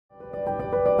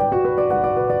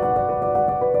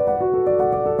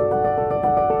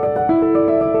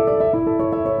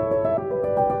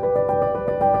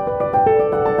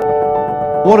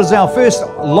what is our first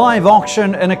live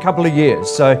auction in a couple of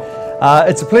years. So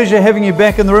it's a pleasure having you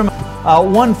back in the room.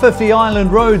 150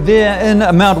 Island Road there in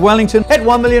Mount Wellington at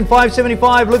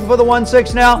 1,575,000, looking for the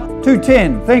 1.6 now.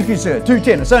 210, thank you sir,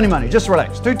 210, it's only money, just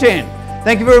relax, 210.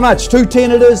 Thank you very much,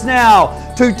 210 it is now,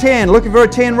 210, looking for a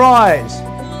 10 rise.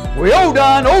 We all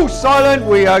done, all silent,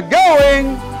 we are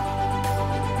going,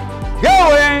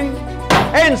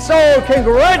 and so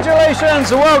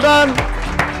congratulations, well done,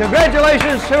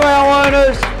 congratulations to our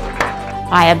owners.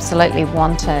 I absolutely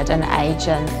wanted an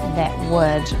agent that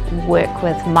would work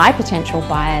with my potential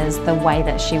buyers the way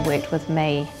that she worked with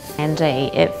me. Andy,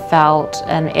 it felt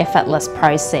an effortless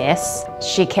process.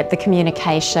 She kept the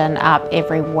communication up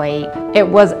every week. It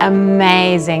was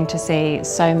amazing to see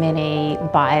so many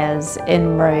buyers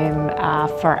in room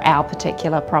for our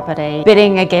particular property,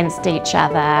 bidding against each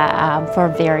other for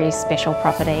a very special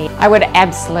property. I would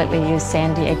absolutely use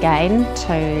Sandy again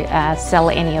to sell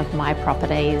any of my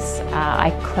properties.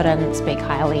 I couldn't speak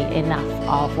highly enough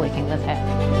of working with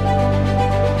her.